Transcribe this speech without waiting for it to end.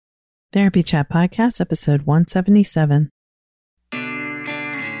Therapy Chat Podcast, episode 177.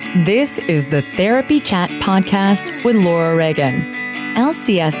 This is the Therapy Chat Podcast with Laura Reagan,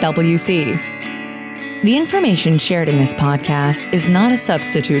 LCSWC. The information shared in this podcast is not a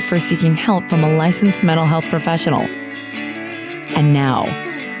substitute for seeking help from a licensed mental health professional. And now,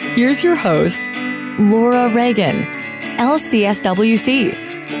 here's your host, Laura Reagan, LCSWC.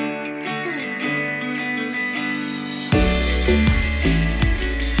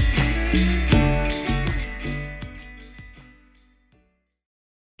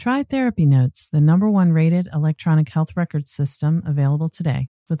 Try Therapy Notes, the #1 rated electronic health record system available today.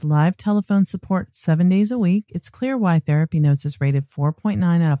 With live telephone support 7 days a week, it's clear why Therapy Notes is rated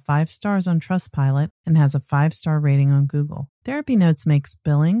 4.9 out of 5 stars on Trustpilot and has a 5-star rating on Google. Therapy Notes makes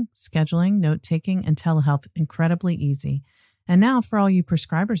billing, scheduling, note-taking, and telehealth incredibly easy. And now, for all you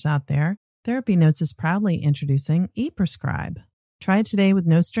prescribers out there, Therapy Notes is proudly introducing ePrescribe. Try it today with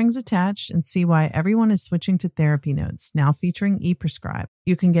no strings attached and see why everyone is switching to Therapy Notes, now featuring ePrescribe.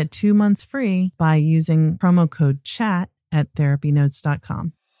 You can get 2 months free by using promo code CHAT at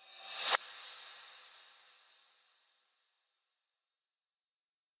therapynotes.com.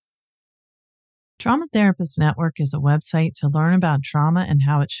 Trauma Therapist Network is a website to learn about trauma and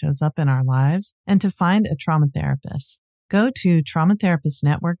how it shows up in our lives and to find a trauma therapist. Go to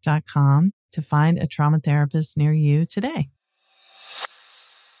traumatherapistnetwork.com to find a trauma therapist near you today.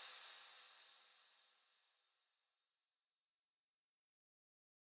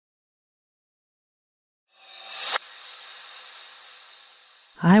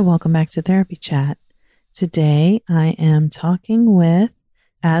 Hi, welcome back to Therapy Chat. Today I am talking with,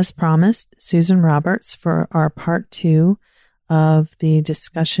 as promised, Susan Roberts for our part 2 of the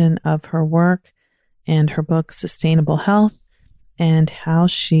discussion of her work and her book, Sustainable Health, and how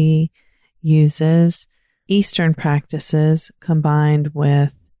she uses Eastern practices combined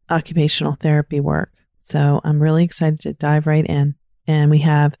with occupational therapy work. So I'm really excited to dive right in. And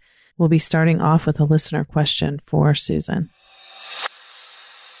we'll be starting off with a listener question for Susan.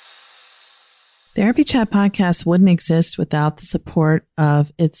 Therapy Chat Podcast wouldn't exist without the support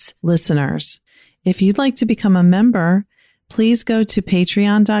of its listeners. If you'd like to become a member, please go to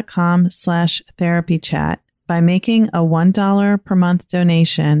patreon.com/therapychat. By making a $1 per month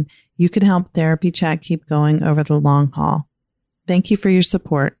donation, you can help Therapy Chat keep going over the long haul. Thank you for your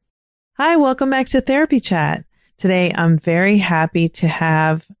support. Hi, welcome back to Therapy Chat. Today, I'm very happy to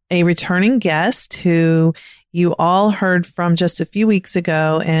have a returning guest who you all heard from just a few weeks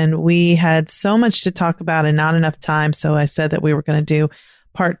ago, and we had so much to talk about and not enough time. So I said that we were going to do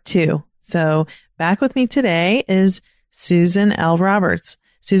part 2. So back with me today is Susan L. Roberts.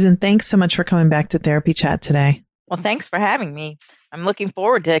 Susan, thanks so much for coming back to Therapy Chat today. Well, thanks for having me. I'm looking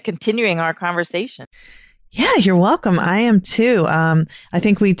forward to continuing our conversation. Yeah, you're welcome. I am too. I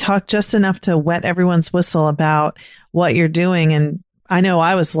think we talked just enough to wet everyone's whistle about what you're doing. And I know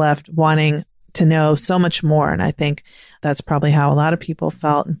I was left wanting to know so much more. And I think that's probably how a lot of people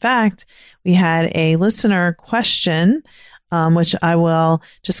felt. In fact, we had a listener question, which I will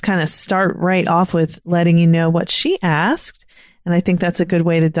just kind of start right off with letting you know what she asked. And I think that's a good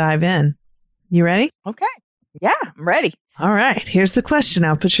way to dive in. You ready? Okay. Yeah, I'm ready. All right. Here's the question.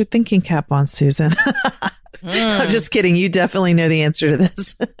 Now put your thinking cap on, Susan. I'm just kidding. You definitely know the answer to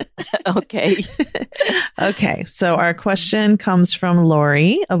this. Okay. Okay. So our question comes from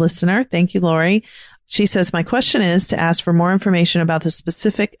Lori, a listener. Thank you, Lori. She says, my question is to ask for more information about the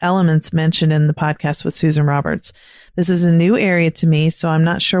specific elements mentioned in the podcast with Susan Roberts. This is a new area to me, so I'm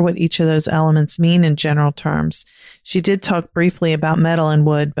not sure what each of those elements mean in general terms. She did talk briefly about metal and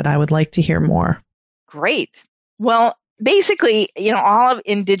wood, but I would like to hear more. Great. Well, basically, all of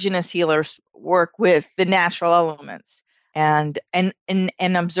indigenous healers work with the natural elements and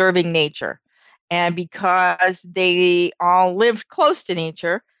observing nature. And because they all lived close to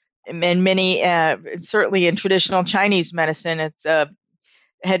nature, and many, certainly in traditional Chinese medicine, it's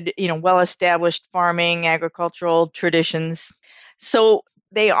had well-established farming, agricultural traditions. So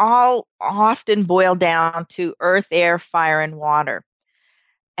they all often boil down to earth, air, fire, and water.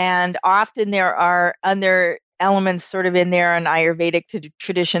 And often there are other elements sort of in there. In Ayurvedic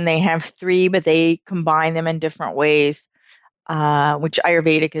tradition, they have 3, but they combine them in different ways, which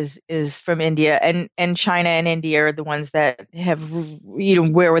Ayurvedic is from India. And China and India are the ones that have,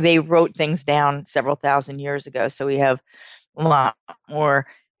 where they wrote things down several thousand years ago. So we have a lot more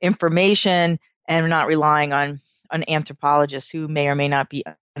information, and we're not relying on anthropologists who may or may not be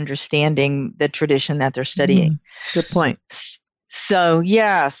understanding the tradition that they're studying. Good point. So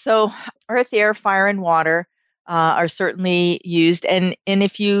earth, air, fire, and water are certainly used. And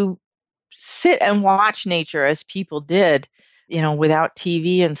if you sit and watch nature as people did, without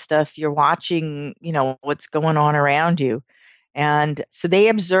TV and stuff, you're watching, what's going on around you. And so they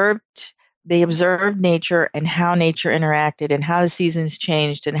observed nature and how nature interacted and how the seasons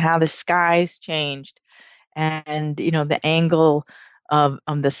changed and how the skies changed and the angle of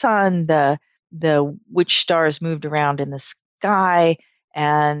the sun, the which stars moved around in the sky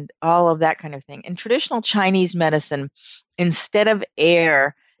and all of that kind of thing. In traditional Chinese medicine, instead of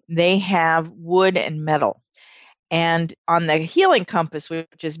air, they have wood and metal. And on the healing compass,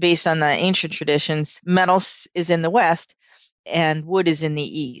 which is based on the ancient traditions, metal is in the west and wood is in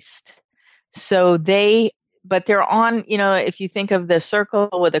the east. So but they're on, if you think of the circle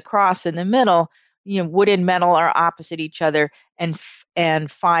with a cross in the middle, wood and metal are opposite each other, and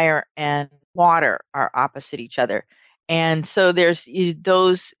fire and water are opposite each other. And so there's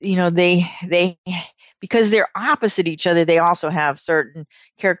those, they because they're opposite each other, they also have certain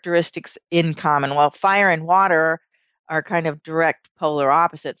characteristics in common. Well, fire and water are kind of direct polar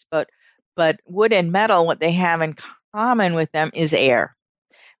opposites, but wood and metal, what they have in common with them is air,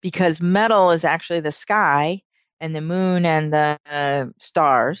 because metal is actually the sky and the moon and the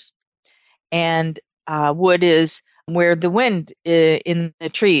stars, and wood is where the wind in the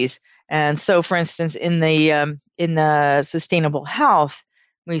trees. And so, for instance, in the sustainable health,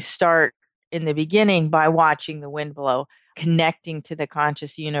 we start in the beginning by watching the wind blow, connecting to the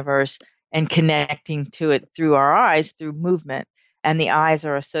conscious universe and connecting to it through our eyes, through movement. And the eyes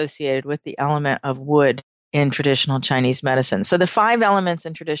are associated with the element of wood in traditional Chinese medicine. So the 5 elements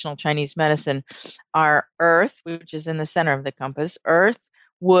in traditional Chinese medicine are earth, which is in the center of the compass, earth,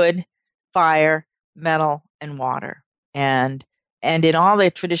 wood, fire, metal, and water. And in all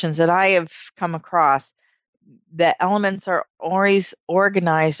the traditions that I have come across, the elements are always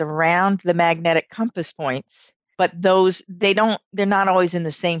organized around the magnetic compass points, but they're not always in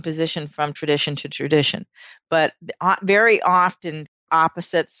the same position from tradition to tradition. But very often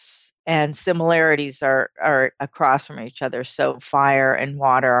opposites and similarities are across from each other. So fire and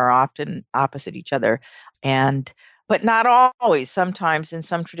water are often opposite each other, but not always. Sometimes in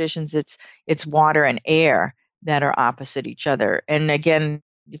some traditions it's water and air that are opposite each other. And again,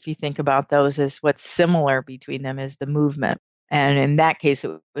 if you think about those as what's similar between them is the movement. And in that case,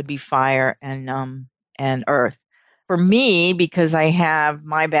 it would be fire and earth. For me, because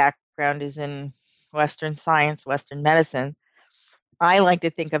my background is in Western science, Western medicine, I like to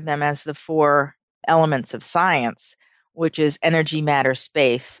think of them as the 4 elements of science, which is energy, matter,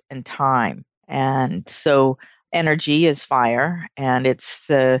 space, and time. And so energy is fire, and it's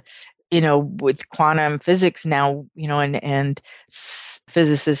with quantum physics now, and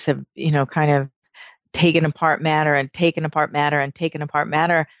physicists have, kind of taken apart matter and taken apart matter and taken apart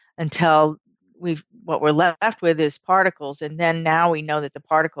matter until what we're left with is particles. And then now we know that the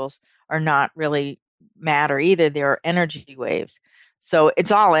particles are not really matter either. They're energy waves. So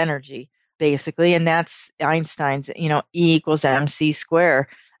it's all energy, basically. And that's Einstein's, E equals mc squared.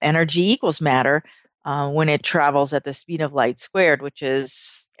 Energy equals matter. When it travels at the speed of light squared, which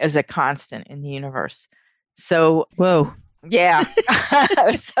is a constant in the universe. So, whoa, yeah.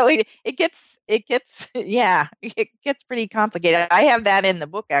 So it gets pretty complicated. I have that in the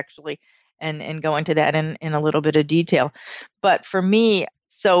book actually, and go into that in a little bit of detail. But for me,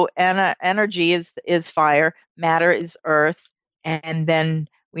 so energy is fire, matter is earth, and then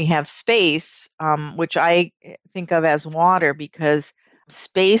we have space, which I think of as water, because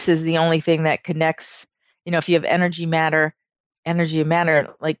space is the only thing that connects. If you have energy and matter,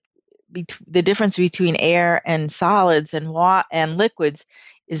 like the difference between air and solids and liquids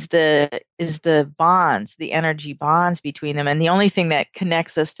is the bonds, the energy bonds between them. And the only thing that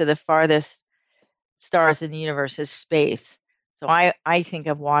connects us to the farthest stars in the universe is space. So I think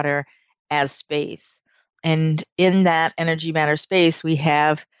of water as space. And in that energy, matter, space, we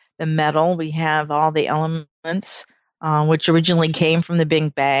have the metal, we have all the elements, which originally came from the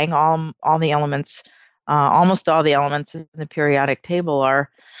Big Bang. All the elements, almost all the elements in the periodic table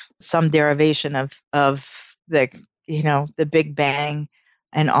are some derivation of the Big Bang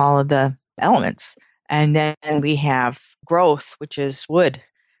and all of the elements. And then we have growth, which is wood,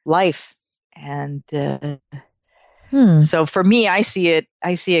 life, and so for me, I see it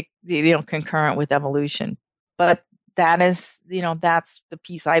concurrent with evolution. But that is, that's the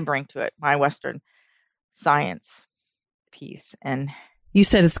piece I bring to it, my Western science piece. And you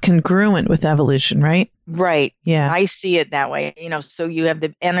said it's congruent with evolution, right? Right. Yeah. I see it that way. So you have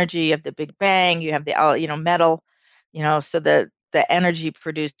the energy of the Big Bang, you have the, metal, so the energy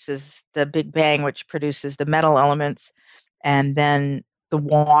produces the Big Bang, which produces the metal elements. And then the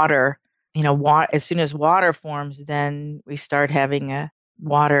water, as soon as water forms, then we start having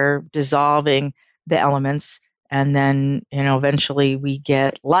water dissolving the elements. And then, eventually we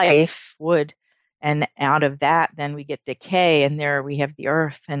get life, wood. And out of that, then we get decay. And there we have the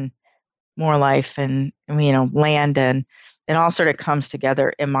earth and more life and land. And it all sort of comes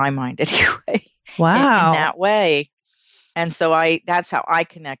together in my mind anyway. Wow. In that way. And so that's how I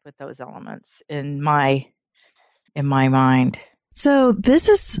connect with those elements in my mind. So this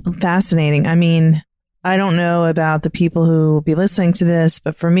is fascinating. I mean, I don't know about the people who will be listening to this,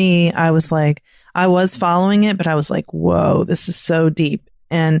 but for me, I was following it, but I was like, whoa, this is so deep.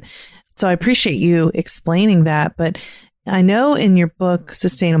 And so I appreciate you explaining that. But I know in your book,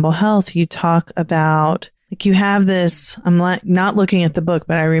 Sustainable Health, you talk about, like, you have this, I'm not looking at the book,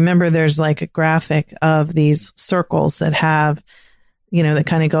 but I remember there's like a graphic of these circles that have, that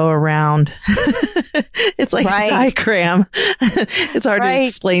kind of go around. It's like a diagram. It's hard to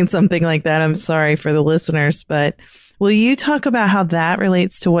explain something like that. I'm sorry for the listeners, but will you talk about how that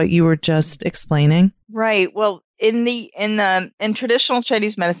relates to what you were just explaining? Right. Well, in traditional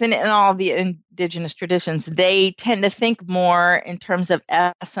Chinese medicine and all the indigenous traditions, they tend to think more in terms of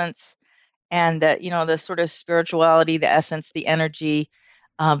essence and the sort of spirituality, the essence, the energy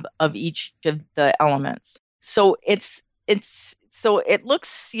of each of the elements. So so it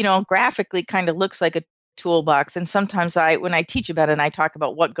looks, graphically kind of looks like a toolbox. And sometimes when I teach about it, and I talk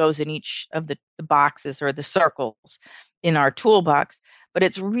about what goes in each of the boxes or the circles in our toolbox, but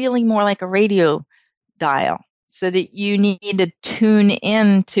it's really more like a radio dial, so that you need to tune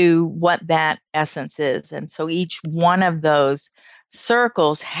into what that essence is. And so each one of those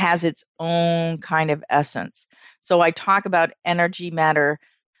circles has its own kind of essence. So I talk about energy, matter,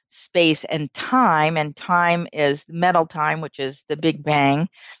 space, and time is metal time, which is the Big Bang,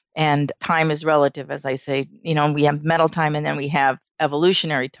 and time is relative, as I say. We have metal time, and then we have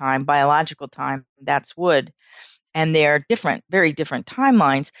evolutionary time, biological time, that's wood. And they're different, very different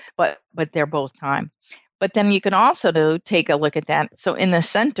timelines, but they're both time. But then you can also take a look at that. So in the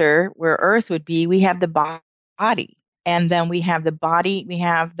center, where Earth would be, we have the body. And then we have the body, we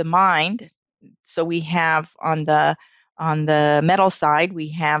have the mind. So we have on the metal side, we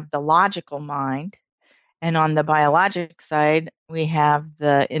have the logical mind. And on the biologic side, we have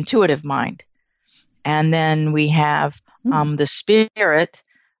the intuitive mind. And then we have the spirit,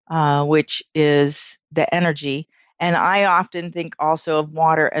 which is the energy. And I often think also of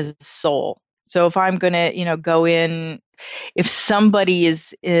water as a soul. So if I'm going to, go in, if somebody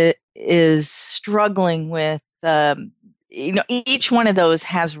is struggling with, each one of those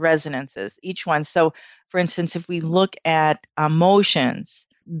has resonances, each one. So for instance, if we look at emotions,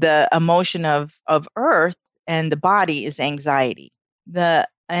 the emotion of earth and the body is anxiety. The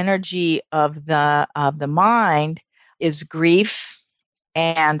energy of the mind is grief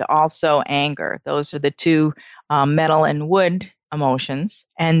and also anger. Those are the two metal and wood emotions.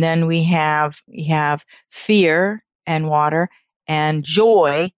 And then we have fear and water, and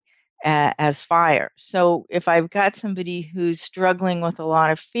joy as fire. So if I've got somebody who's struggling with a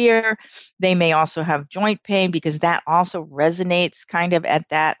lot of fear, they may also have joint pain, because that also resonates kind of at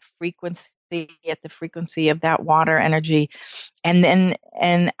that frequency, at the frequency of that water energy. And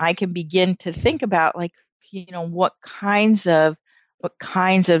I can begin to think about, like, what kinds of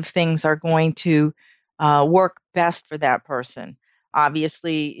things are going to work best for that person.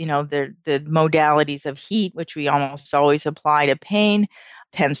 Obviously, the modalities of heat, which we almost always apply to pain,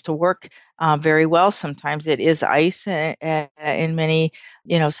 tends to work very well. Sometimes it is ice in many,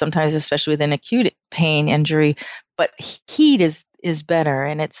 sometimes especially with an acute pain injury, but heat is better,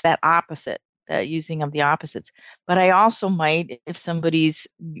 and it's that opposite, the using of the opposites. But I also might, if somebody's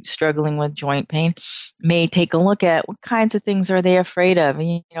struggling with joint pain, may take a look at what kinds of things are they afraid of.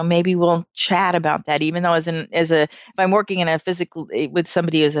 And, maybe we'll chat about that, even though if I'm working with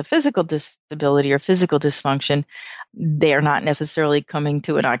somebody who has a physical disability or physical dysfunction, they are not necessarily coming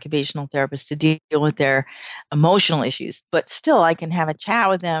to an occupational therapist to deal with their emotional issues. But still, I can have a chat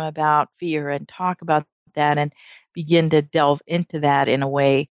with them about fear and talk about that and begin to delve into that in a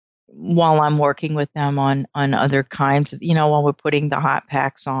way while I'm working with them on other kinds of, while we're putting the hot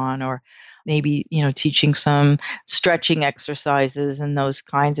packs on, or maybe, teaching some stretching exercises and those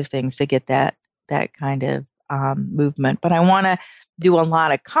kinds of things to get that kind of movement. But I want to do a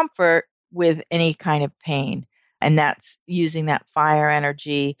lot of comfort with any kind of pain. And that's using that fire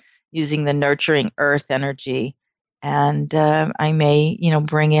energy, using the nurturing earth energy. And I may,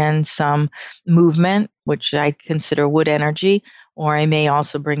 bring in some movement, which I consider wood energy, or I may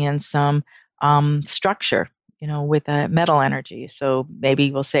also bring in some structure, with a metal energy. So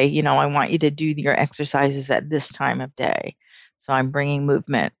maybe we'll say, I want you to do your exercises at this time of day. So I'm bringing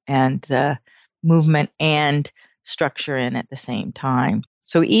movement and structure in at the same time.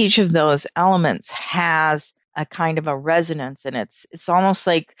 So each of those elements has a kind of a resonance, and it's almost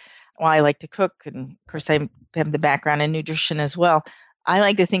like, well, I like to cook, and of course I have the background in nutrition as well. I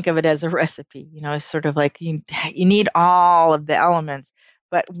like to think of it as a recipe. It's sort of like you need all of the elements,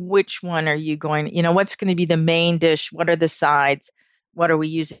 but which one are you going? What's going to be the main dish? What are the sides? What are we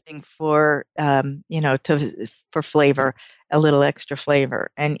using for for flavor, a little extra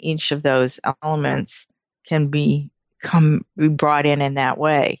flavor, and each of those elements can be brought in that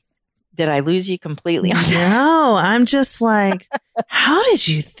way. Did I lose you completely? No, I'm just like, how did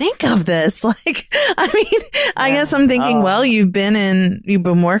you think of this? Like, I guess I'm thinking, well, you've been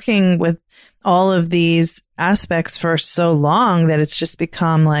working with all of these aspects for so long that it's just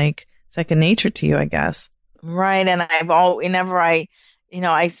become like second nature to you, I guess. Right. And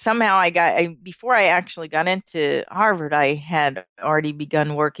before I actually got into Harvard, I had already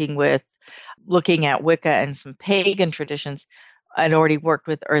begun working with looking at Wicca and some pagan traditions. I'd already worked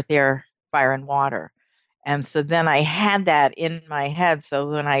with earth, air, fire, and water. And so then I had that in my head. So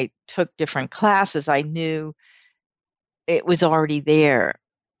when I took different classes, I knew it was already there.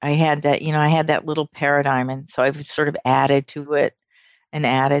 I had that little paradigm. And so I've sort of added to it. And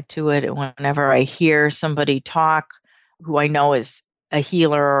whenever I hear somebody talk who I know is a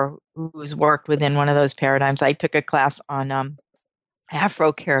healer who's worked within one of those paradigms. I took a class on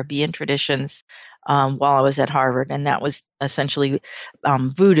Afro-Caribbean traditions while I was at Harvard, and that was essentially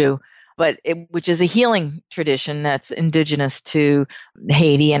voodoo, which is a healing tradition that's indigenous to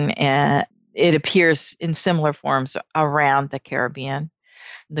Haiti, and it appears in similar forms around the Caribbean.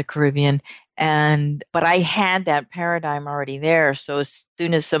 But I had that paradigm already there. So as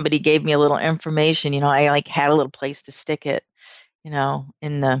soon as somebody gave me a little information, I had a little place to stick it,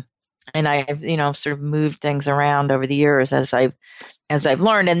 and I've sort of moved things around over the years as I've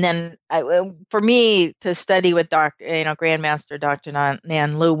learned. And then for me to study with Grandmaster Dr.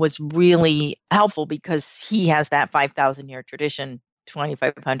 Nan Lu was really helpful because he has that 5,000 year tradition,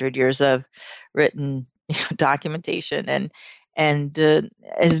 2,500 years of written documentation, and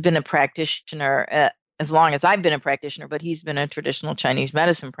has been a practitioner as long as I've been a practitioner, but he's been a traditional Chinese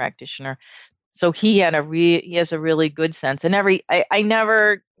medicine practitioner. So he has a really good sense. And I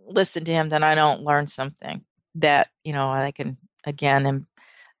never listen to him that I don't learn something that, I can again and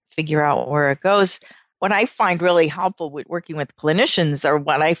figure out where it goes. What I find really helpful with working with clinicians, or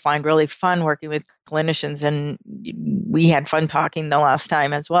what I find really fun working with clinicians, and we had fun talking the last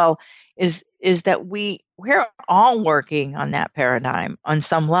time as well, is that we're all working on that paradigm on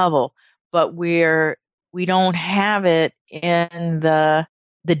some level, but we don't have it in the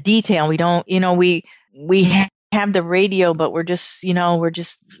detail. We don't, we have the radio, but we're just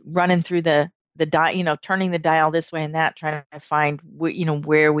running through the dial, turning the dial this way and that, trying to find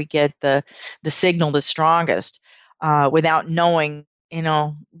where we get the signal the strongest, without knowing,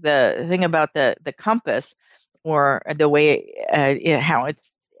 the thing about the compass, or the way how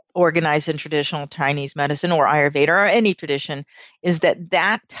it's organized in traditional Chinese medicine or Ayurveda or any tradition, is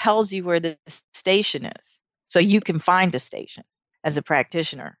that tells you where the station is. So you can find a station as a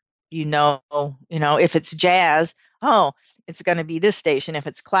practitioner. If it's jazz, it's going to be this station. If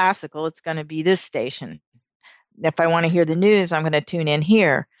it's classical, it's going to be this station. If I want to hear the news, I'm going to tune in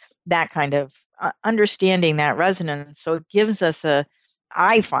here. That kind of understanding that resonance. So it gives us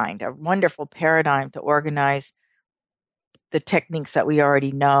I find, a wonderful paradigm to organize the techniques that we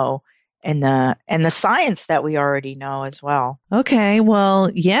already know, and the science that we already know as well. Okay, well,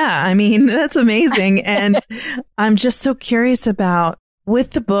 yeah, that's amazing. And I'm just so curious about,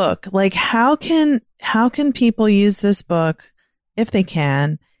 with the book, like how can people use this book, if they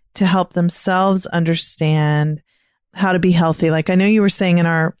can, to help themselves understand how to be healthy? Like, I know you were saying in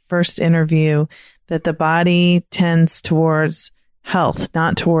our first interview that the body tends towards health,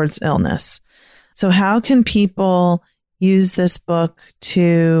 not towards illness. So how can people use this book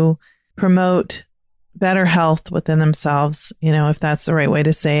to promote better health within themselves, if that's the right way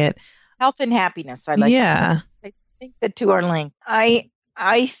to say it? Health and happiness. I like that. I think the two are linked.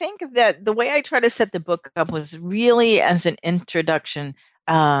 I think that the way I try to set the book up was really as an introduction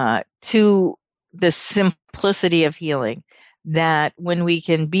to the simplicity of healing, that when we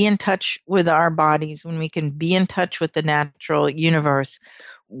can be in touch with our bodies, when we can be in touch with the natural universe,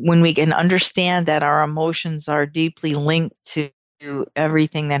 when we can understand that our emotions are deeply linked to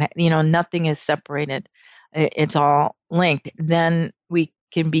everything, that, nothing is separated, it's all linked, then we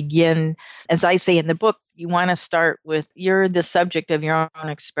can begin. As I say in the book, you want to start with, you're the subject of your own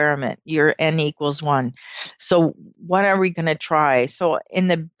experiment. You're N=1. So what are we going to try? So in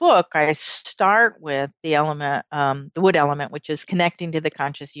the book, I start with the element, the wood element, which is connecting to the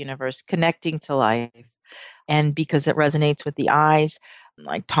conscious universe, connecting to life. And because it resonates with the eyes,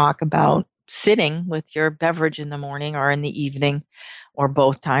 I talk about sitting with your beverage in the morning or in the evening or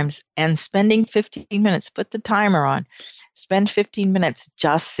both times and spending 15 minutes, put the timer on, spend 15 minutes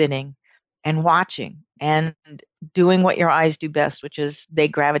just sitting and watching and doing what your eyes do best, which is they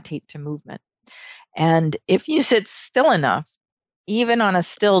gravitate to movement. And if you sit still enough, even on a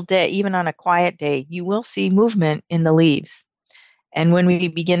still day, even on a quiet day, you will see movement in the leaves. And when we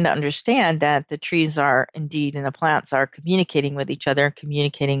begin to understand that the trees are indeed and the plants are communicating with each other,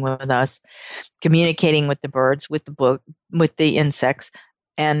 communicating with us, communicating with the birds, with the book, with the insects,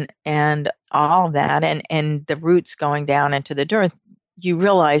 and all of that, and the roots going down into the dirt, you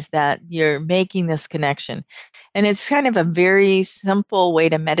realize that you're making this connection. And it's kind of a very simple way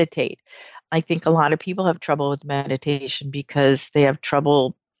to meditate. I think a lot of people have trouble with meditation because they have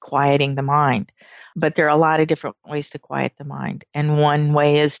trouble quieting the mind. But there are a lot of different ways to quiet the mind. And one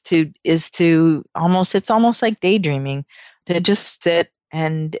way is to it's almost like daydreaming, to just sit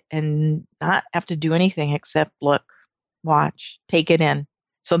and not have to do anything except look, watch, take it in.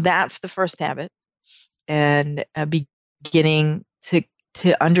 So that's the first habit. And beginning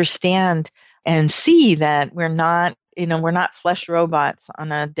to understand and see that we're not flesh robots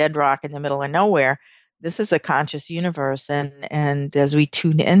on a dead rock in the middle of nowhere. This is a conscious universe, and as we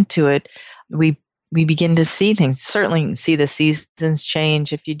tune into it, we begin to see things. Certainly see the seasons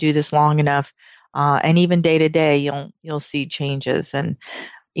change if you do this long enough, and even day to day, you'll see changes. And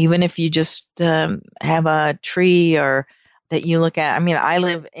even if you just have a tree or that you look at. I mean, I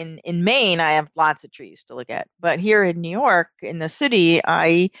live in Maine. I have lots of trees to look at. But here in New York, in the city,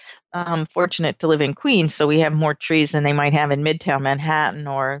 I'm fortunate to live in Queens, so we have more trees than they might have in Midtown Manhattan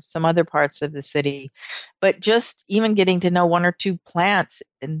or some other parts of the city. But just even getting to know one or two plants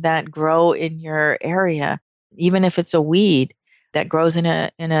that grow in your area, even if it's a weed that grows in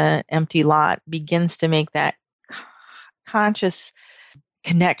a empty lot, begins to make that conscious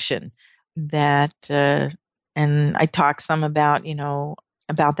connection that and I talk some about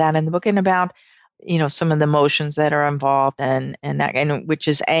that in the book, and about some of the emotions that are involved, and which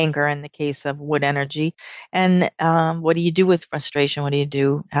is anger in the case of wood energy. And what do you do with frustration? What do you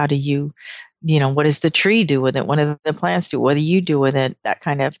do? How do you what does the tree do with it? What do the plants do? What do you do with it? That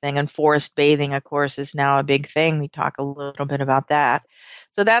kind of thing. And forest bathing, of course, is now a big thing. We talk a little bit about that.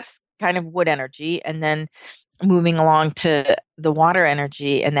 So that's kind of wood energy. And then moving along to the water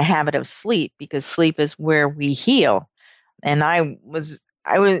energy and the habit of sleep, because sleep is where we heal. And I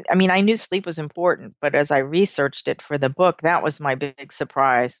knew sleep was important, but as I researched it for the book, that was my big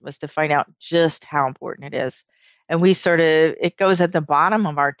surprise, was to find out just how important it is. And it goes at the bottom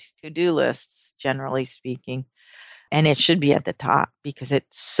of our to-do lists, generally speaking. And it should be at the top because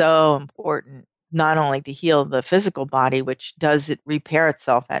it's so important, not only to heal the physical body, which does it repair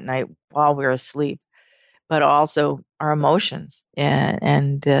itself at night while we're asleep, but also our emotions.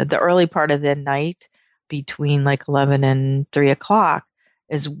 And the early part of the night, between like 11 and 3 o'clock,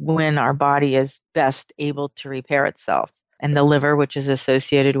 is when our body is best able to repair itself. And the liver, which is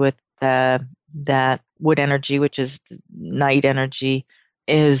associated with that wood energy, which is night energy,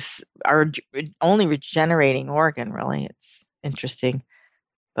 is our only regenerating organ, really. It's interesting.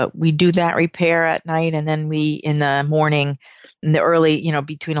 But we do that repair at night, and then in the morning, in the early,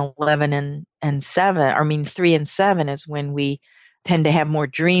 between 11 and 7, 3 and 7 is when we tend to have more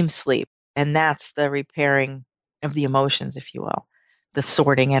dream sleep. And that's the repairing of the emotions, if you will, the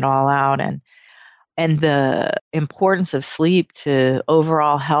sorting it all out. And the importance of sleep to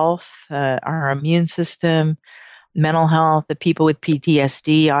overall health, our immune system, mental health. The people with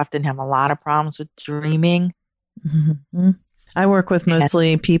PTSD often have a lot of problems with dreaming. Mm-hmm. I work with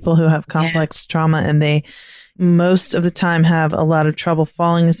mostly people who have complex trauma, and they most of the time have a lot of trouble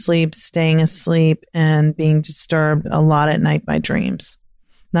falling asleep, staying asleep, and being disturbed a lot at night by dreams.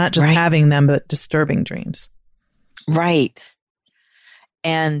 Not just having them, but disturbing dreams. Right.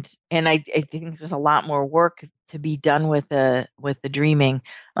 And I think there's a lot more work to be done with the dreaming.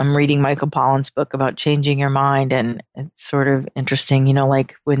 I'm reading Michael Pollan's book about changing your mind, and it's sort of interesting,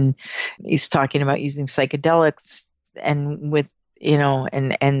 like when he's talking about using psychedelics, and with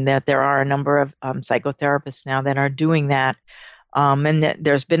and that there are a number of psychotherapists now that are doing that. And that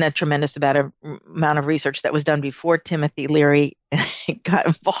there's been a tremendous amount of research that was done before Timothy Leary got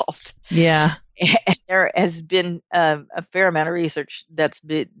involved. Yeah. And there has been a fair amount of research that's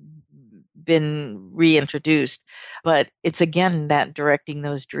been reintroduced. But it's, again, that directing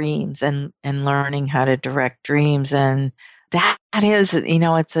those dreams and learning how to direct dreams. And that is,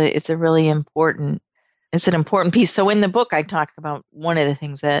 it's a really important, it's an important piece. So in the book, I talk about one of the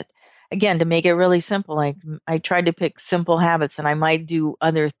things that, again, to make it really simple, I tried to pick simple habits, and I might do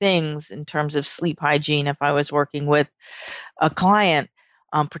other things in terms of sleep hygiene if I was working with a client.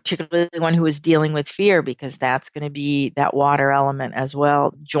 particularly one who is dealing with fear, because that's going to be that water element as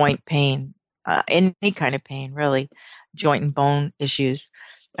well. Joint pain, any kind of pain, really. Joint and bone issues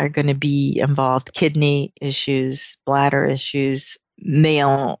are going to be involved. Kidney issues, bladder issues,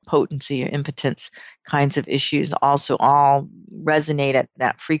 male potency or impotence kinds of issues also all resonate at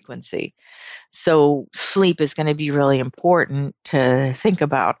that frequency. So sleep is going to be really important to think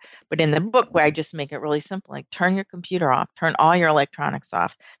about. But in the book, where I just make it really simple, like turn your computer off, turn all your electronics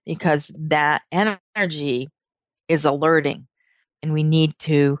off, because that energy is alerting, and we need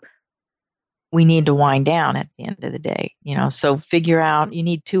to wind down at the end of the day. So figure out, you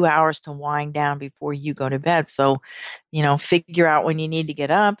need 2 hours to wind down before you go to bed. So, figure out when you need to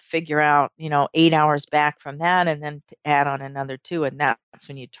get up, figure out, 8 hours back from that, and then add on another 2. And that's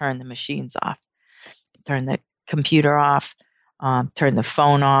when you turn the machines off, turn the computer off, turn the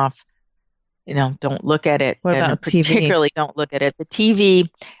phone off, don't look at it. What about TV? Particularly don't look at it. The TV,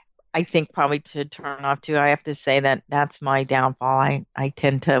 I think probably to turn off too. I have to say that's my downfall. I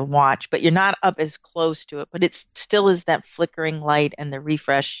tend to watch, but you're not up as close to it, but it still is that flickering light and the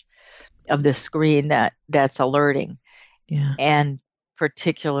refresh of the screen that's alerting. Yeah. And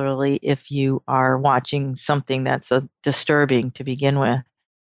particularly if you are watching something that's disturbing to begin with.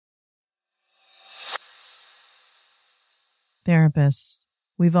 Therapists,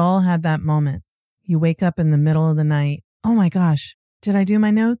 we've all had that moment. You wake up in the middle of the night. Oh my gosh, did I do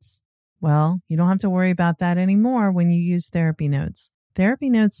my notes? Well, you don't have to worry about that anymore when you use Therapy Notes. Therapy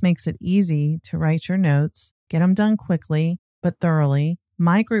Notes makes it easy to write your notes, get them done quickly, but thoroughly.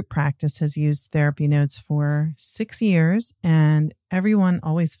 My group practice has used Therapy Notes for 6 years, and everyone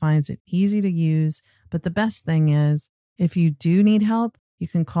always finds it easy to use. But the best thing is, if you do need help, you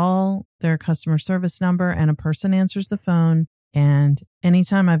can call their customer service number and a person answers the phone. And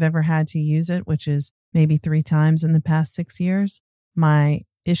anytime I've ever had to use it, which is maybe 3 times in the past 6 years, my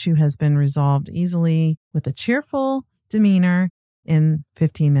issue has been resolved easily with a cheerful demeanor in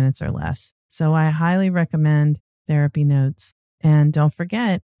 15 minutes or less. So I highly recommend Therapy Notes. And don't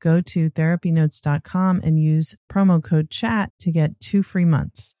forget, go to therapynotes.com and use promo code CHAT to get 2 free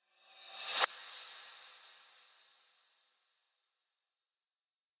months.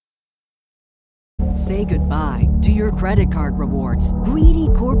 Say goodbye to your credit card rewards. Greedy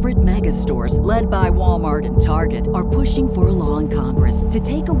corporate mega stores, led by Walmart and Target, are pushing for a law in Congress to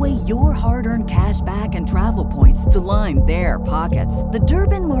take away your hard-earned cash back and travel points to line their pockets. The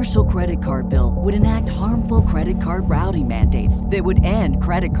Durbin-Marshall credit card bill would enact harmful credit card routing mandates that would end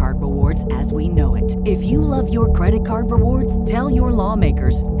credit card rewards as we know it. If you love your credit card rewards, tell your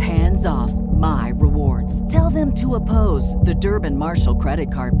lawmakers, hands off my rewards. Tell them to oppose the Durbin-Marshall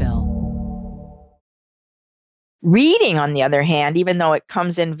credit card bill. Reading, on the other hand, even though it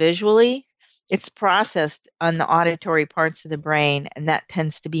comes in visually, it's processed on the auditory parts of the brain, and that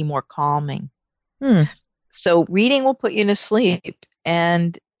tends to be more calming. So reading will put you to sleep.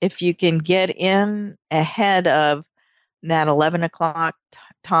 And if you can get in ahead of that 11 o'clock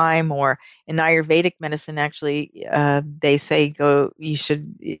time, or in Ayurvedic medicine, actually, they say you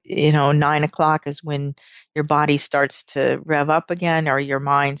should, 9 o'clock is when your body starts to rev up again, or your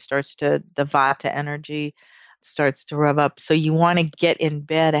mind starts to, the vata energy starts to rev up. So you want to get in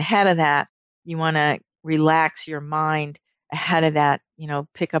bed ahead of that. You want to relax your mind ahead of that,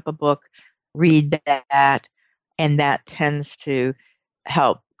 pick up a book, read that, and that tends to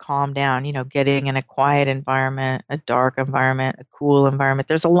help calm down, getting in a quiet environment, a dark environment, a cool environment.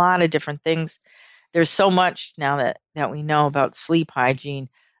 There's a lot of different things. There's so much now that we know about sleep hygiene,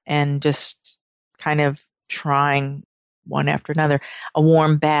 and just kind of trying one after another. A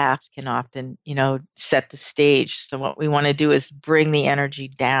warm bath can often, set the stage. So what we want to do is bring the energy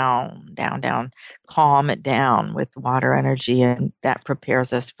down, calm it down with water energy, and that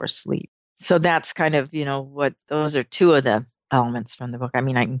prepares us for sleep. So that's kind of, what those are 2 of the elements from the book. I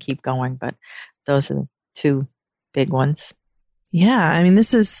mean, I can keep going, but those are the 2 big ones. Yeah, I mean,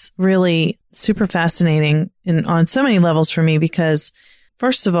 this is really super fascinating on so many levels for me, because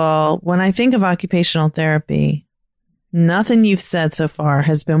first of all, when I think of occupational therapy, nothing you've said so far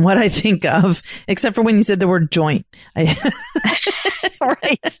has been what I think of, except for when you said the word joint.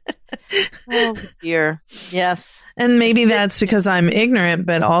 Right. Oh, dear. Yes. And maybe that's because I'm ignorant,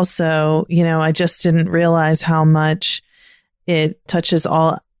 but also, I just didn't realize how much it touches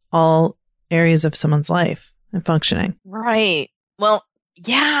all areas of someone's life and functioning. Right. Well,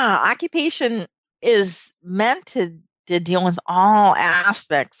 yeah, occupation is meant to deal with all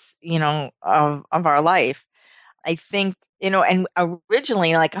aspects, of our life. I think, and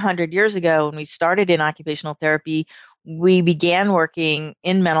originally, like 100 years ago, when we started in occupational therapy, we began working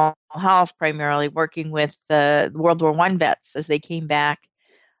in mental health, primarily working with the World War I vets as they came back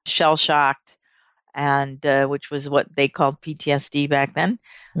shell shocked, and which was what they called PTSD back then,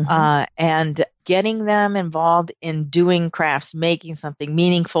 and getting them involved in doing crafts, making something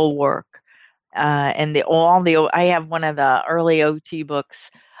meaningful work. And I have one of the early OT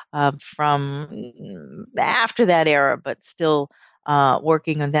books from after that era, but still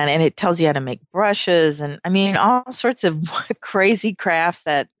working on that. And it tells you how to make brushes and, I mean, all sorts of crazy crafts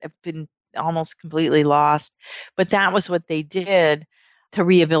that have been almost completely lost. But that was what they did to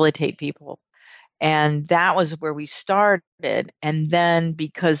rehabilitate people. And that was where we started. And then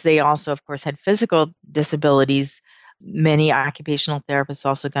because they also, of course, had physical disabilities, many occupational therapists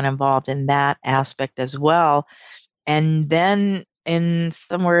also got involved in that aspect as well. And then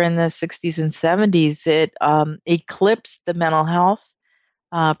somewhere in the 60s and 70s, it eclipsed the mental health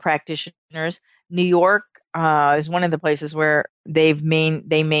practitioners. New York is one of the places where they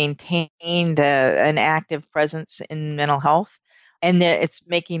maintained an active presence in mental health. And it's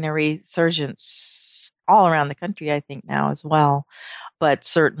making a resurgence all around the country, I think, now as well. But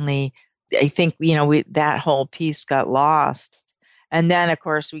certainly, I think, that whole piece got lost. And then, of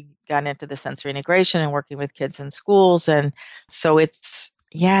course, we got into the sensory integration and working with kids in schools. And so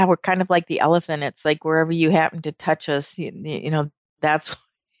we're kind of like the elephant. It's like wherever you happen to touch us, that's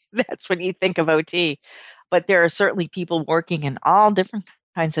when you think of OT. But there are certainly people working in all different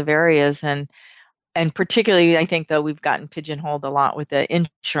kinds of areas. And particularly, I think, though, we've gotten pigeonholed a lot with the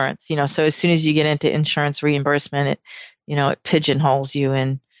insurance, so as soon as you get into insurance reimbursement, it pigeonholes you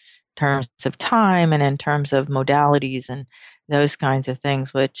in terms of time and in terms of modalities and those kinds of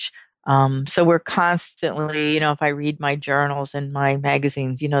things, which, so we're constantly, if I read my journals and my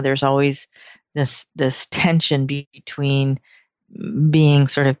magazines, there's always this tension between being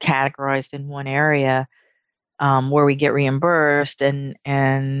sort of categorized in one area, where we get reimbursed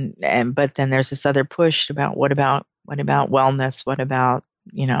but then there's this other push about what about wellness, what about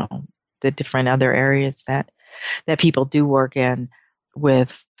the different other areas that people do work in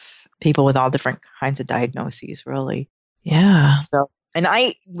with people with all different kinds of diagnoses, really. Yeah. So, and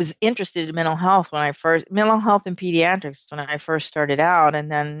I was interested in mental health and pediatrics when I first started out,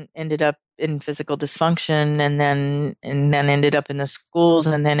 and then ended up in physical dysfunction, and then ended up in the schools,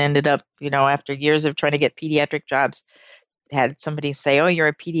 and then ended up, after years of trying to get pediatric jobs, had somebody say, "Oh, you're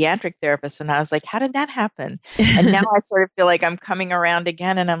a pediatric therapist." And I was like, how did that happen? And now I sort of feel like I'm coming around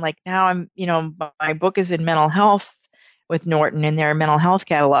again. And I'm like, now I'm, my book is in mental health with Norton in their mental health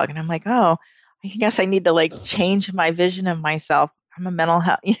catalog. And I'm like, oh, I guess I need to change my vision of myself. I'm a mental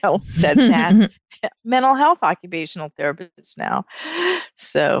health, that mental health occupational therapist now.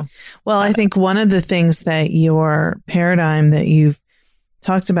 So, well, I think one of the things that your paradigm that you've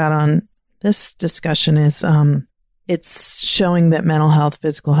talked about on this discussion is, it's showing that mental health,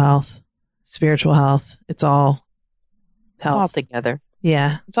 physical health, spiritual health, it's all health. It's all together.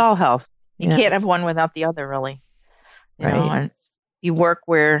 Yeah. It's all health. You can't have one without the other, really. Right. And you work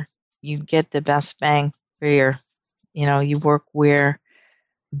where you get the best bang for your, you work where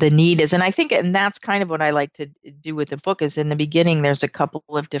the need is. And I think, and that's kind of what I like to do with the book, is in the beginning, there's a couple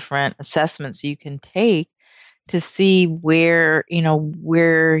of different assessments you can take to see where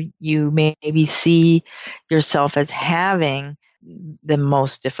you maybe see yourself as having the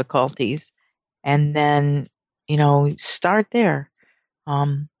most difficulties, and then, start there.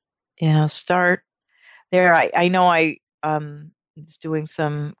 Start there. I know I was doing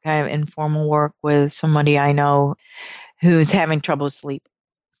some kind of informal work with somebody I know who's having trouble with sleep.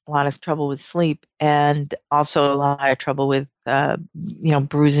 A lot of trouble with sleep, and also a lot of trouble with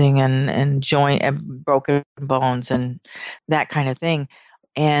bruising and joint and broken bones and that kind of thing,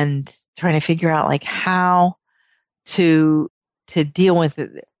 and trying to figure out how to deal with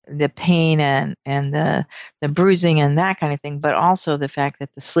the pain and the bruising and that kind of thing, but also the fact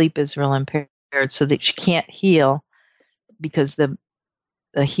that the sleep is real impaired, so that she can't heal because the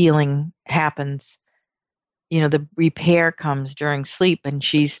healing happens. The repair comes during sleep, and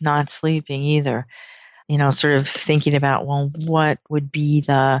she's not sleeping either. Sort of thinking about, well, what would be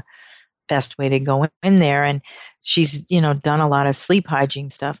the best way to go in there? And she's, done a lot of sleep hygiene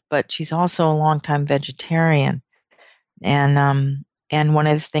stuff, but she's also a longtime vegetarian. And one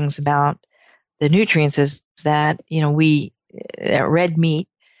of the things about the nutrients is that, red meat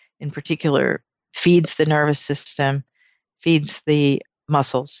in particular feeds the nervous system, feeds the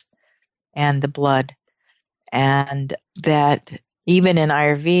muscles and the blood. And that even in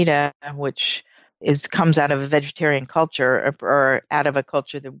Ayurveda, which comes out of a vegetarian culture, or out of a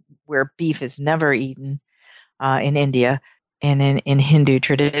culture where beef is never eaten in India and in Hindu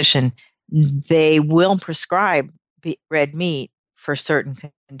tradition, they will prescribe red meat for certain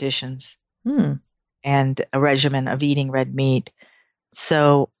conditions, and a regimen of eating red meat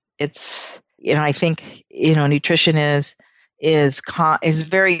So it's, I think, nutrition is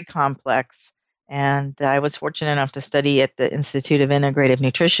very complex. And I was fortunate enough to study at the Institute of Integrative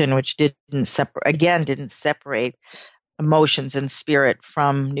Nutrition, which didn't separate emotions and spirit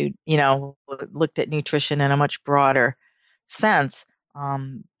from looked at nutrition in a much broader sense.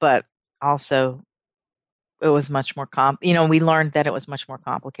 But also it was much more we learned that it was much more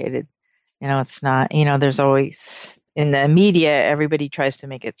complicated. It's not, there's always in the media, everybody tries to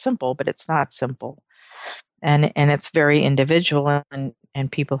make it simple, but it's not simple. And it's very individual,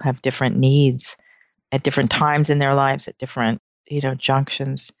 and people have different needs at different times in their lives, at different,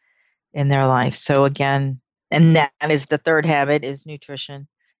 junctions in their life. So again, and that is the third habit, is nutrition.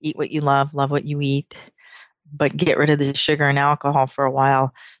 Eat what you love what you eat, but get rid of the sugar and alcohol for a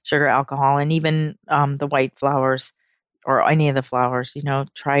while, sugar, alcohol, and even the white flours or any of the flours,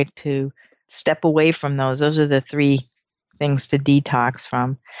 try to step away from those. Those are the three things to detox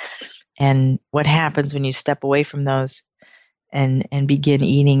from. And what happens when you step away from those and begin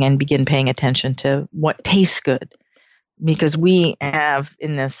eating and begin paying attention to what tastes good? Because we have,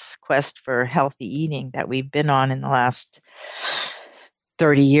 in this quest for healthy eating that we've been on in the last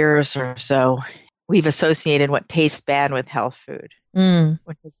 30 years or so, we've associated what tastes bad with health food,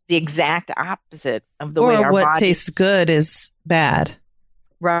 which is the exact opposite of the way our what bodies tastes good is bad.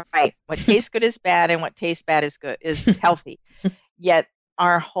 Right. What tastes good is bad, and what tastes bad is good, is healthy. Yet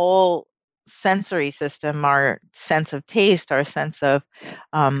our whole sensory system, our sense of taste, our sense of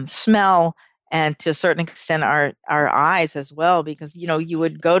smell, and to a certain extent our eyes as well, because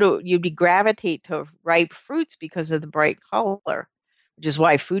you'd gravitate to ripe fruits because of the bright color, which is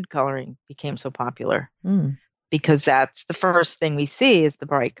why food coloring became so popular. Because that's the first thing we see is the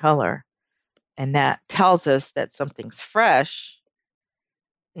bright color, and that tells us that something's fresh.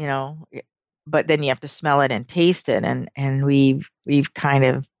 But then you have to smell it and taste it, and we've kind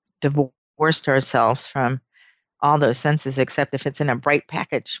of divorced ourselves from all those senses, except if it's in a bright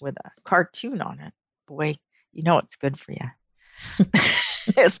package with a cartoon on it. Boy, it's good for you,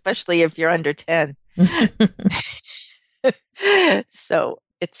 especially if you're under 10. So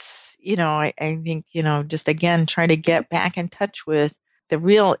it's, I think, just again, trying to get back in touch with the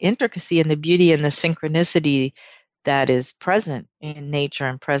real intricacy and the beauty and the synchronicity that is present in nature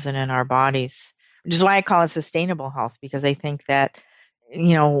and present in our bodies, which is why I call it sustainable health, because I think that,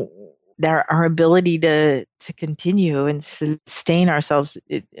 our ability to continue and sustain ourselves,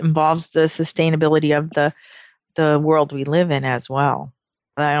 it involves the sustainability of the world we live in as well.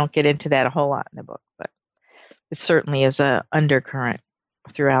 I don't get into that a whole lot in the book, but it certainly is a undercurrent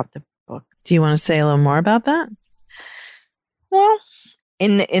throughout the book. Do you want to say a little more about that? Well,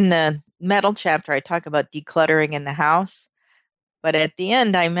 in the metal chapter, I talk about decluttering in the house, but at the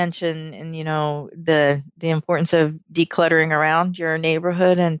end I mention, the importance of decluttering around your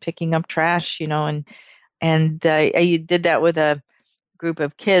neighborhood and picking up trash, and I did that with a group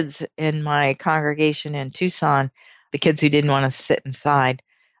of kids in my congregation in Tucson, the kids who didn't want to sit inside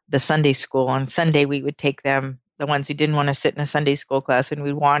the Sunday school. On Sunday, we would take them, the ones who didn't want to sit in a Sunday school class, and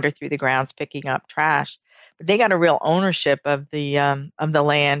we'd wander through the grounds picking up trash. But they got a real ownership of the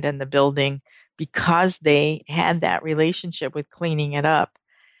land and the building, because they had that relationship with cleaning it up.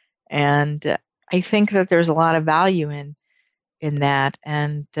 And I think that there's a lot of value in that.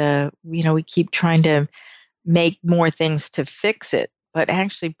 And, we keep trying to make more things to fix it. But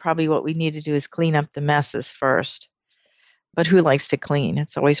actually, probably what we need to do is clean up the messes first. But who likes to clean?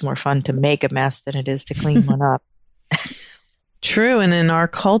 It's always more fun to make a mess than it is to clean one up. True. And in our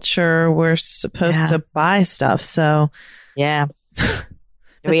culture, we're supposed to buy stuff. So, yeah.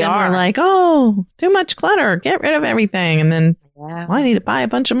 But then we're like, oh, too much clutter. Get rid of everything. And then I need to buy a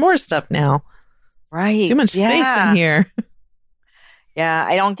bunch of more stuff now. Right. Too much space in here. Yeah,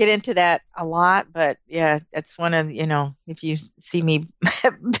 I don't get into that a lot, but yeah, that's one of, if you see me,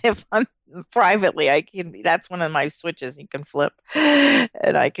 if I'm privately, that's one of my switches you can flip,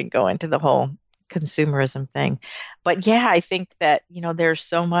 and I can go into the whole consumerism thing. But yeah, I think that, there's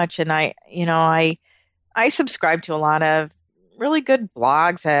so much, and I subscribe to a lot of really good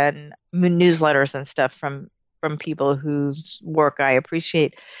blogs and newsletters and stuff from people whose work I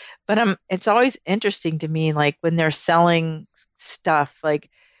appreciate. But it's always interesting to me, like when they're selling stuff, like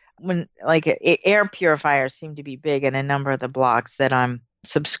when air purifiers seem to be big in a number of the blogs that I'm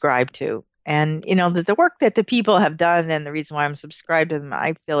subscribed to. And, the work that the people have done, and the reason why I'm subscribed to them,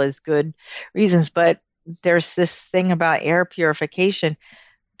 I feel is good reasons. But there's this thing about air purification.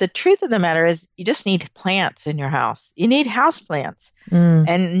 The truth of the matter is you just need plants in your house. You need house plants.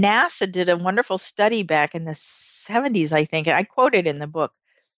 And NASA did a wonderful study back in the 70s, I think. And I quote it in the book,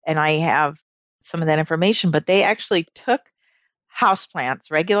 and I have some of that information. But they actually took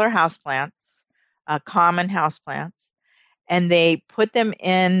houseplants, regular houseplants, common houseplants, and they put them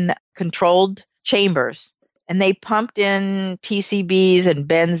in controlled chambers, and they pumped in PCBs and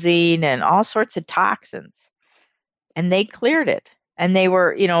benzene and all sorts of toxins, and they cleared it. And they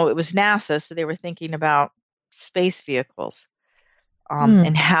were, it was NASA, so they were thinking about space vehicles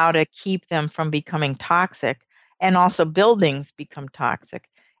and how to keep them from becoming toxic, and also buildings become toxic.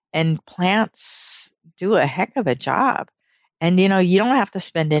 And plants do a heck of a job. And, you don't have to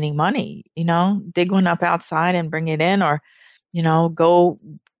spend any money, dig one up outside and bring it in, or,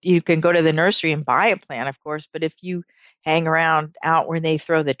 you can go to the nursery and buy a plant, of course. But if you hang around out where they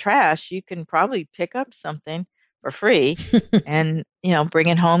throw the trash, you can probably pick up something for free and, bring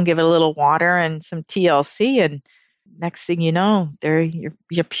it home, give it a little water and some TLC. And next thing you know,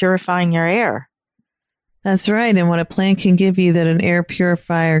 you're purifying your air. That's right. And what a plant can give you that an air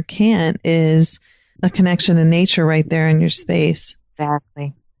purifier can't is a connection to nature right there in your space.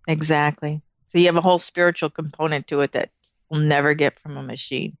 Exactly. So you have a whole spiritual component to it that we'll never get from a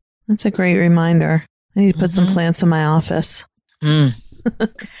machine. That's a great reminder. I need to put some plants in my office. I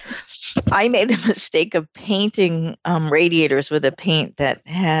made the mistake of painting radiators with a paint that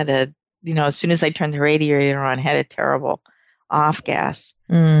had as soon as I turned the radiator on, had a terrible off gas.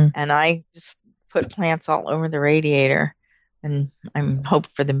 And I just put plants all over the radiator. And I'm hope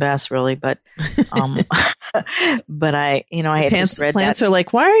for the best, really, but but I had just read plants that. are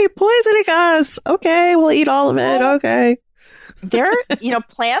like, why are you poisoning us? Okay, we'll eat all of it. Okay. They're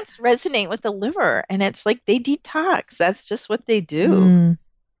plants resonate with the liver, and it's like they detox. That's just what they do.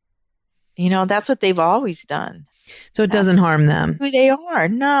 That's what they've always done. So it doesn't harm them. Who they are?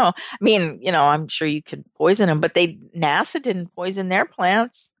 No, I mean, I'm sure you could poison them, but NASA didn't poison their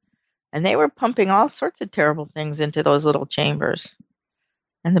plants. And they were pumping all sorts of terrible things into those little chambers.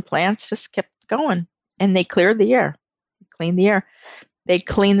 And the plants just kept going. And they cleared the air. Cleaned the air. They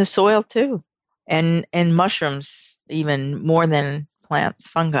clean the soil too. And mushrooms, even more than plants,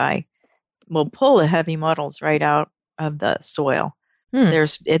 fungi, will pull the heavy metals right out of the soil. And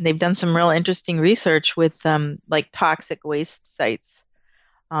they've done some real interesting research with like toxic waste sites.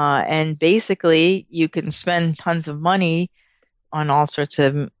 And basically, you can spend tons of money on all sorts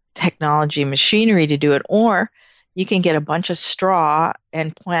of technology, machinery to do it, or you can get a bunch of straw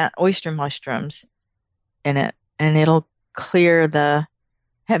and plant oyster mushrooms in it, and it'll clear the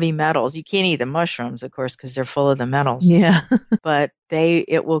heavy metals. You can't eat the mushrooms, of course, because they're full of the metals. Yeah. But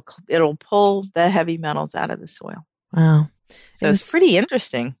it'll pull the heavy metals out of the soil. Wow. So it's pretty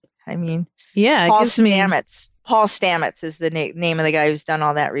interesting. I mean, yeah, Paul Stamets is the name of the guy who's done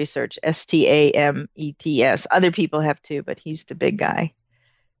all that research. Stamets. Other people have too, but he's the big guy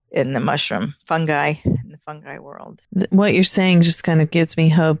in the fungi world. What you're saying just kind of gives me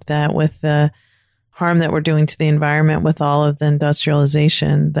hope that with the harm that we're doing to the environment with all of the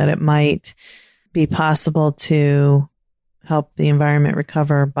industrialization, that it might be possible to help the environment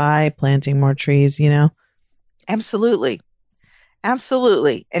recover by planting more trees, Absolutely.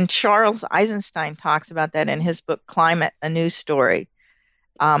 And Charles Eisenstein talks about that in his book, Climate, A New Story,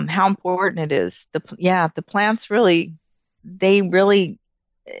 how important it is. The plants really, we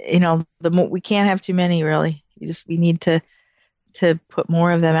can't have too many, really. We need to put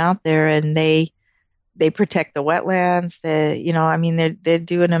more of them out there, and they protect the wetlands. They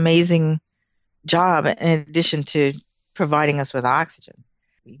do an amazing job in addition to providing us with oxygen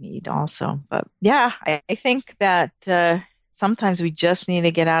we need also. But yeah, I think that sometimes we just need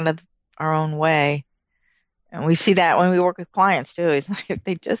to get out of our own way. And we see that when we work with clients too. It's like if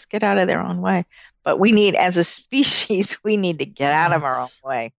they just get out of their own way. But we need, as a species, we need to get out of our own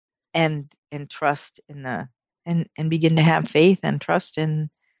way and trust and begin to have faith and trust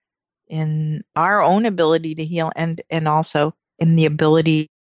in our own ability to heal, and also in the ability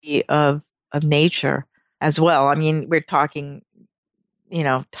of nature as well. I mean, we're talking,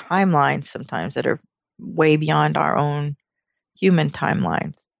 timelines sometimes that are way beyond our own human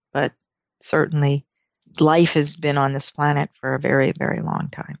timelines, but certainly life has been on this planet for a very, very long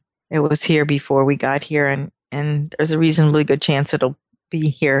time. It was here before we got here, and there's a reasonably good chance it'll be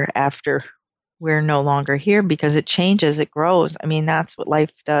here after we're no longer here, because it changes, it grows. I mean, that's what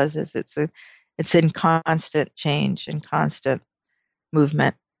life does, is it's in constant change and constant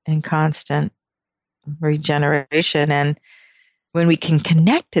movement and constant regeneration. And when we can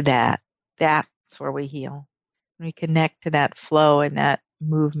connect to that, that's where we heal. When we connect to that flow and that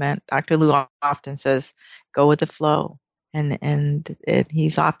movement. Dr. Lou often says, go with the flow. And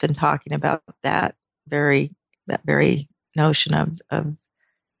he's often talking about that very notion of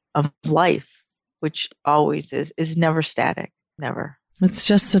life, which always is never static, never. It's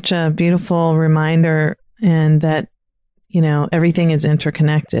just such a beautiful reminder, and that, everything is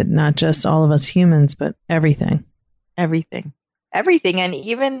interconnected, not just all of us humans, but everything. Everything. And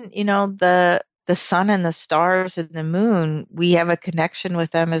even, the sun and the stars and the moon, we have a connection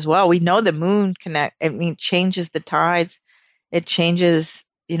with them as well. We know the moon changes the tides. It changes,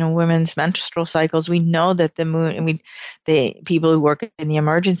 women's menstrual cycles. We know that the moon, the people who work in the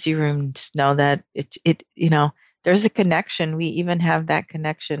emergency rooms know that there's a connection. We even have that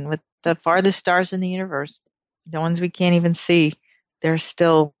connection with the farthest stars in the universe, the ones we can't even see.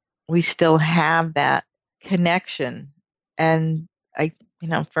 We still have that connection. And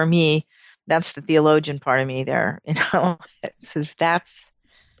for me, that's the theologian part of me there, it says that's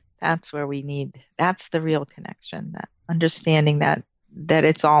where we need, that's the real connection, that understanding that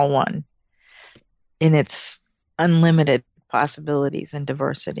it's all one in its unlimited possibilities and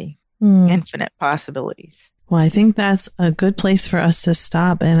diversity, infinite possibilities. Well, I think that's a good place for us to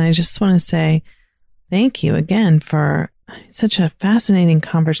stop. And I just want to say thank you again for such a fascinating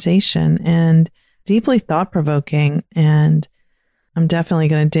conversation and deeply thought-provoking. And I'm definitely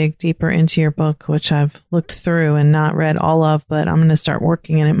going to dig deeper into your book, which I've looked through and not read all of, but I'm going to start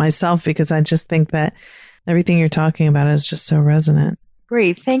working in it myself because I just think that everything you're talking about is just so resonant.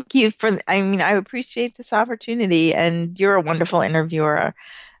 Great. Thank you I appreciate this opportunity, and you're a wonderful interviewer.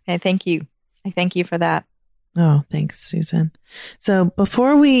 And thank you. I thank you for that. Oh, thanks, Susan. So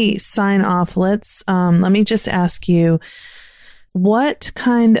before we sign off, let me just ask you, what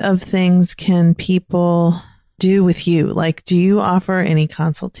kind of things can people do with you? Like, do you offer any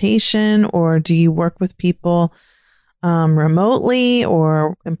consultation, or do you work with people remotely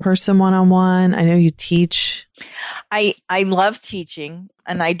or in person one-on-one? I know you teach. I love teaching,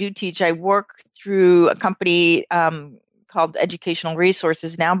 and I do teach. I work through a company called Educational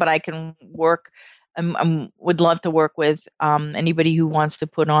Resources now, but I can work. Would love to work with anybody who wants to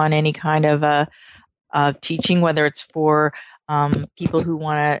put on any kind of teaching, whether it's for people who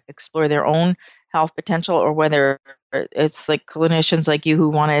want to explore their own health potential, or whether it's like clinicians like you who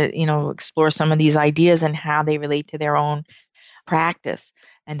want to, explore some of these ideas and how they relate to their own practice,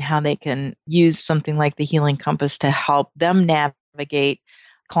 and how they can use something like the Healing Compass to help them navigate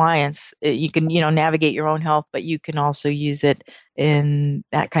clients. You can, navigate your own health, but you can also use it in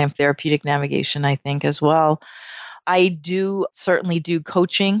that kind of therapeutic navigation, I think, as well. I certainly do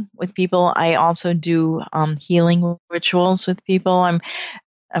coaching with people. I also do healing rituals with people.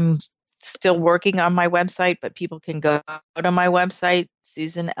 I'm still working on my website, but people can go to my website,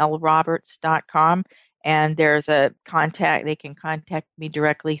 SusanLRoberts.com, and there's a contact. They can contact me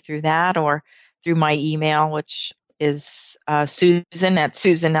directly through that, or through my email, which is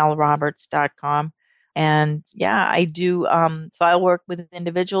Susan@SusanLRoberts.com. And yeah, I do. So I work with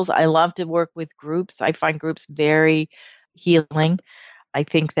individuals. I love to work with groups. I find groups very healing. I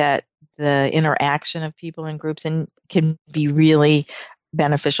think that the interaction of people in groups can be really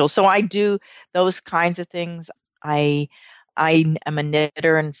beneficial. So I do those kinds of things. I am a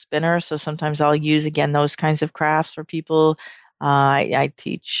knitter and spinner, so sometimes I'll use again those kinds of crafts for people. I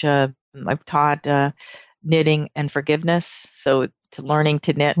teach. I've taught knitting and forgiveness. So to learning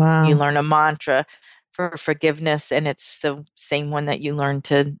to knit, Wow. You learn a mantra for forgiveness, and it's the same one that you learn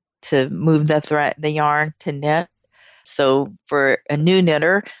to move the yarn to knit. So for a new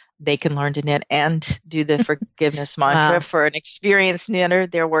knitter, they can learn to knit and do the forgiveness mantra. Wow. For an experienced knitter,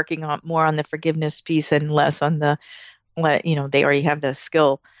 they're working more on the forgiveness piece and less on they already have the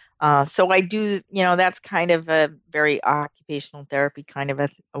skill. So I do, that's kind of a very occupational therapy kind of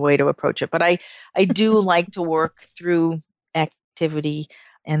a way to approach it. But I do like to work through activity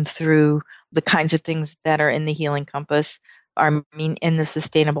and through the kinds of things that are in the Healing Compass, in the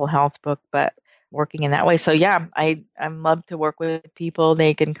Sustainable Health book, but working in that way. So yeah, I love to work with people.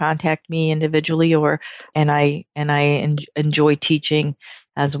 They can contact me individually, and I enjoy teaching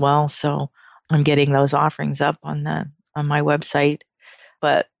as well. So I'm getting those offerings up on my website,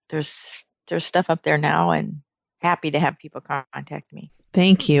 but there's stuff up there now, and happy to have people contact me.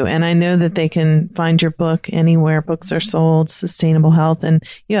 Thank you. And I know that they can find your book anywhere books are sold, Sustainable Health, and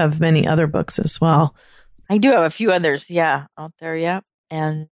you have many other books as well. I do have a few others, out there, yeah.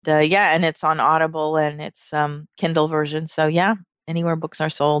 And and it's on Audible, and it's Kindle version. So yeah, anywhere books are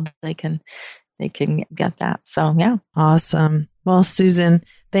sold, they can get that. So yeah. Awesome. Well, Susan,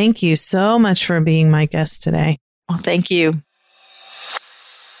 thank you so much for being my guest today. Well, thank you.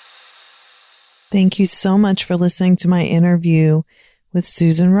 Thank you so much for listening to my interview with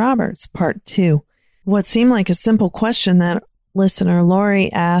Susan Roberts, part 2. What seemed like a simple question that listener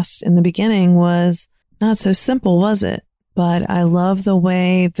Lori asked in the beginning was not so simple, was it? But I love the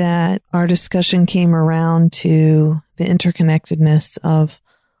way that our discussion came around to the interconnectedness of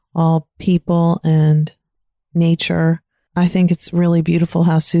all people and nature I think it's really beautiful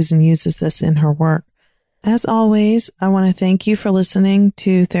how Susan uses this in her work. As always, I want to thank you for listening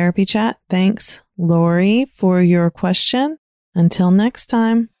to Therapy Chat. Thanks, Lori, for your question. Until next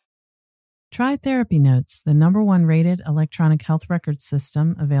time. Try Therapy Notes, the #1 rated electronic health record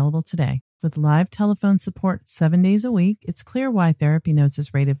system, available today. With live telephone support 7 days a week, it's clear why Therapy Notes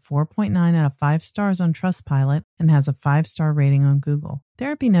is rated 4.9 out of 5 stars on Trustpilot and has a 5-star rating on Google.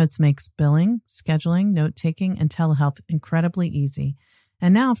 Therapy Notes makes billing, scheduling, note-taking, and telehealth incredibly easy.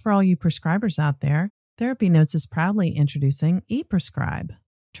 And now, for all you prescribers out there, Therapy Notes is proudly introducing ePrescribe.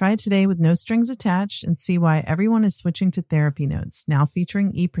 Try it today with no strings attached and see why everyone is switching to Therapy Notes, now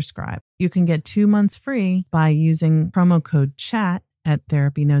featuring ePrescribe. You can get 2 months free by using promo code CHAT at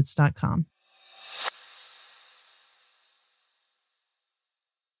therapynotes.com.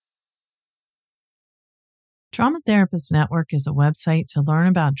 Trauma Therapist Network is a website to learn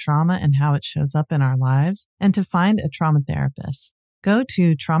about trauma and how it shows up in our lives and to find a trauma therapist. Go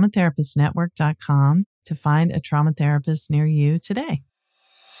to traumatherapistnetwork.com to find a trauma therapist near you today.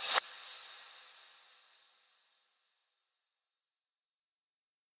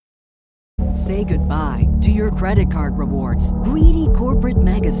 Say goodbye to your credit card rewards. Greedy corporate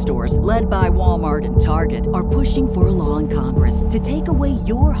mega stores, led by Walmart and Target, are pushing for a law in Congress to take away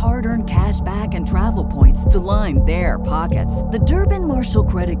your hard-earned cash back and travel points to line their pockets. The Durbin-Marshall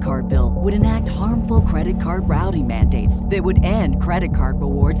credit card bill would enact harmful credit card routing mandates that would end credit card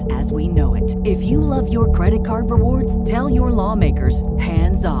rewards as we know it. If you love your credit card rewards, tell your lawmakers,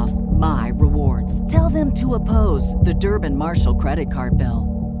 hands off my rewards. Tell them to oppose the Durbin-Marshall credit card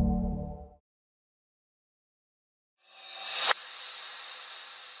bill.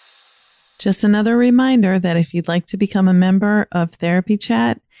 Just another reminder that if you'd like to become a member of Therapy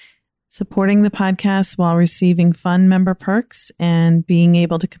Chat, supporting the podcast while receiving fun member perks and being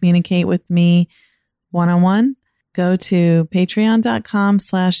able to communicate with me one-on-one, go to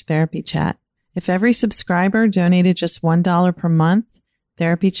patreon.com/therapychat. If every subscriber donated just $1 per month,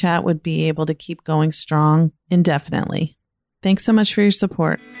 Therapy Chat would be able to keep going strong indefinitely. Thanks so much for your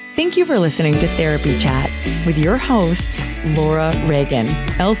support. Thank you for listening to Therapy Chat with your host, Laura Reagan,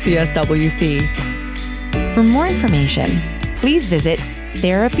 LCSWC. For more information, please visit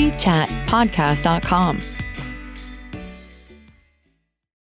therapychatpodcast.com.